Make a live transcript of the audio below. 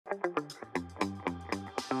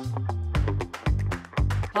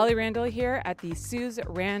Holly Randall here at the Suze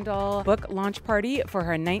Randall book launch party for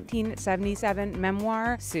her 1977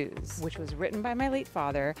 memoir, Suze, which was written by my late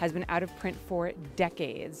father, has been out of print for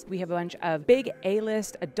decades. We have a bunch of big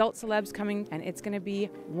A-list adult celebs coming, and it's gonna be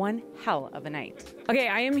one hell of a night. Okay,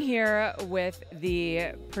 I am here with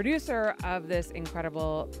the producer of this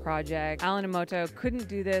incredible project, Alan Amato. Couldn't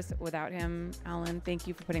do this without him. Alan, thank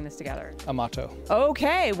you for putting this together. Amato.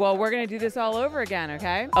 Okay, well, we're gonna do this all over again,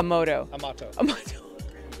 okay? Amato. Amato.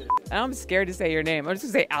 I'm scared to say your name. I'm just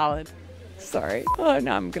gonna say Alan. Sorry. Oh,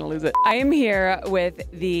 no, I'm gonna lose it. I am here with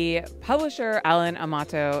the publisher, Alan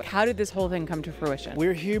Amato. How did this whole thing come to fruition?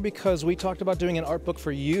 We're here because we talked about doing an art book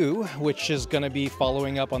for you, which is going to be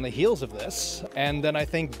following up on the heels of this. And then I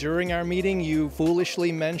think during our meeting, you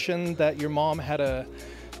foolishly mentioned that your mom had a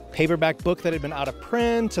paperback book that had been out of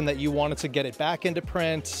print and that you wanted to get it back into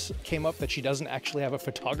print. Came up that she doesn't actually have a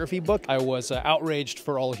photography book. I was outraged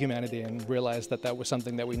for all humanity and realized that that was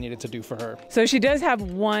something that we needed to do for her. So she does have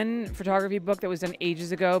one photography book that was done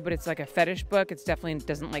ages ago, but it's like a fetish book. It's definitely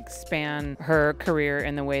doesn't like span her career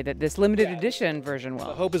in the way that this limited edition version will.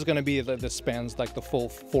 The hope is going to be that this spans like the full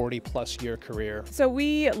 40+ year career. So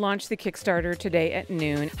we launched the Kickstarter today at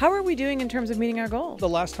noon. How are we doing in terms of meeting our goal? The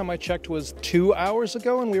last time I checked was 2 hours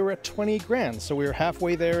ago and we were at 20 grand. So we were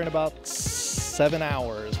halfway there in about 7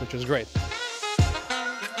 hours, which was great.